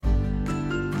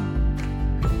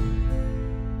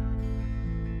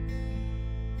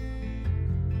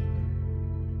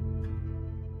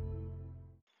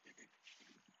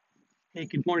Hey,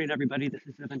 good morning, everybody. This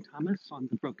is Evan Thomas on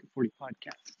the Broken 40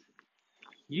 podcast.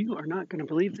 You are not going to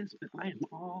believe this, but I am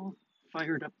all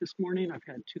fired up this morning. I've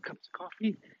had 2 cups of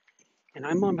coffee, and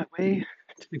I'm on my way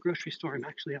to the grocery store. I'm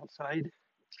actually outside,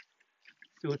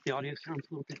 so if the audio sounds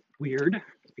a little bit weird,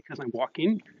 it's because I'm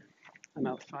walking. I'm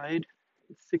outside.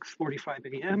 It's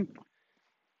 6:45 a.m.,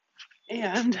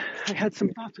 and I had some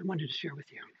thoughts I wanted to share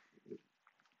with you.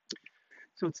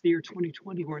 So it's the year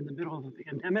 2020. We're in the middle of a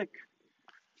pandemic.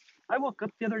 I woke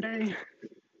up the other day,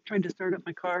 tried to start up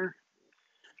my car.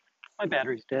 My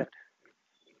battery's dead.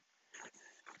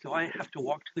 So I have to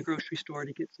walk to the grocery store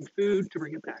to get some food to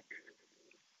bring it back.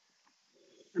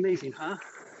 Amazing, huh?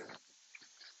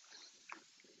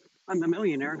 I'm a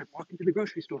millionaire and I'm walking to the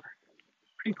grocery store.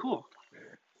 Pretty cool.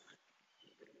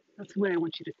 That's the way I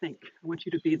want you to think. I want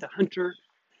you to be the hunter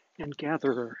and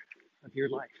gatherer of your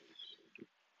life.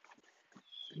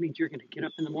 That means you're going to get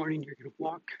up in the morning, you're going to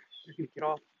walk, you're going to get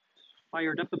all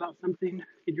fired up about something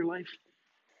in your life,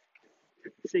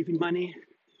 saving money,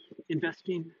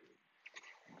 investing,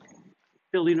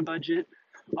 building a budget,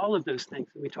 all of those things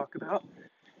that we talk about.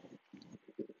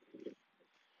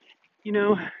 You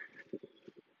know,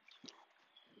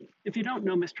 if you don't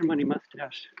know Mr. Money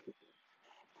Mustache,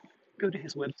 go to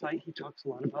his website. He talks a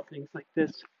lot about things like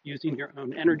this, using your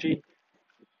own energy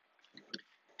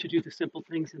to do the simple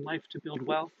things in life to build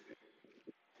wealth.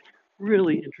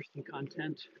 Really interesting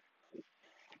content.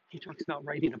 He talks about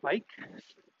riding a bike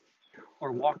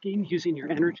or walking, using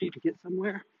your energy to get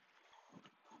somewhere.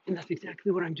 And that's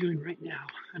exactly what I'm doing right now.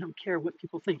 I don't care what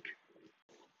people think.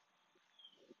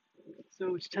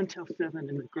 So it's 10 till 7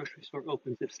 and the grocery store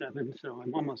opens at 7, so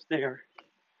I'm almost there.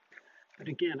 But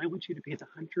again, I want you to be the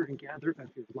hunter and gatherer of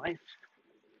your life,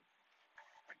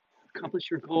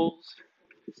 accomplish your goals,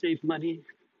 save money,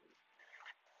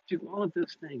 do all of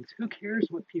those things. Who cares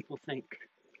what people think?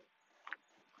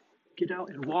 Get out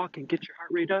and walk and get your heart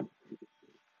rate up.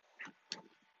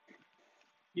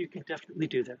 You can definitely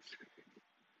do this.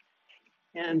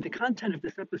 And the content of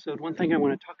this episode, one thing I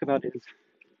want to talk about is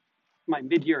my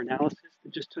mid-year analysis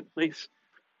that just took place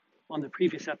on the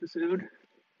previous episode.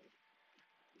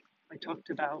 I talked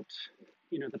about,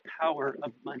 the power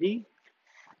of money.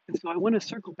 And so I want to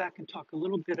circle back and talk a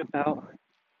little bit about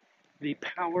the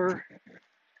power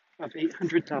of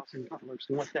 $800,000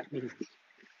 and what that means.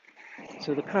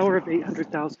 So the power of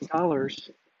 $800,000,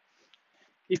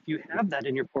 if you have that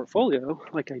in your portfolio,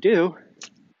 like I do,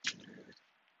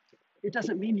 it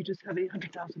doesn't mean you just have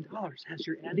 $800,000 as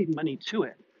you're adding money to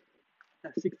it.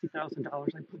 That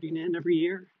 $60,000 I'm putting in every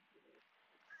year,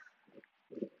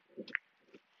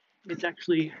 it's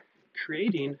actually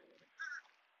creating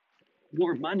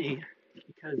more money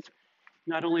because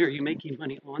not only are you making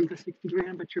money on the 60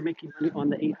 grand, but you're making money on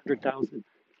the 800,000.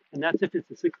 And that's if it's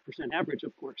a 6% average,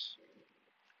 of course.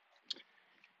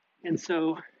 And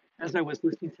so as I was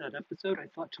listening to that episode, I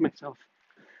thought to myself,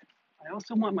 I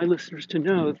also want my listeners to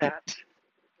know that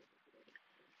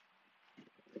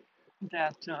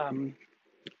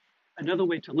another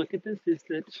way to look at this is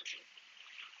that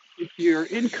if your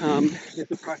income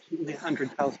is approximately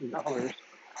 $100,000,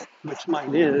 which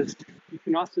mine is, you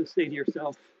can also say to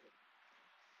yourself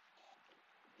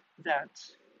that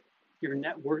your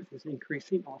net worth is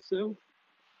increasing also.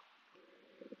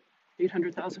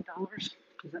 $800,000,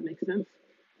 does that make sense?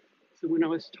 So when I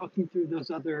was talking through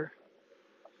those other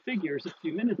figures a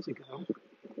few minutes ago,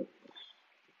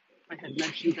 I had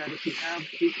mentioned that if you have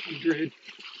 800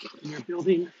 and you're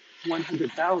building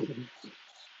 100,000,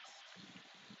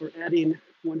 or adding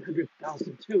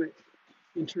 100,000 to it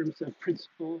in terms of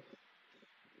principal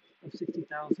of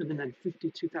 60,000 and then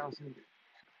 52,000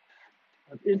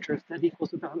 of interest, that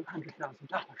equals about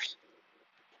 $100,000.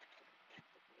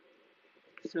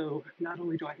 So not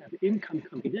only do I have income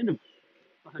coming in of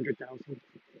 100,000,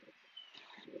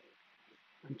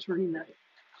 I'm turning that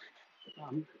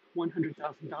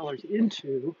 $100,000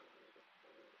 into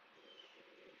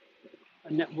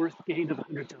a net worth gain of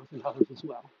 $100,000 as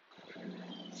well.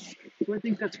 So I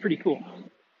think that's pretty cool.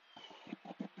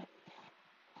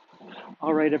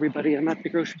 All right, everybody, I'm at the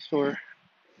grocery store.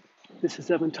 This is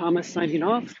Evan Thomas signing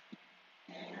off.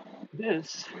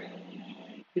 This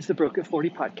is the Broke at 40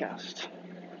 podcast.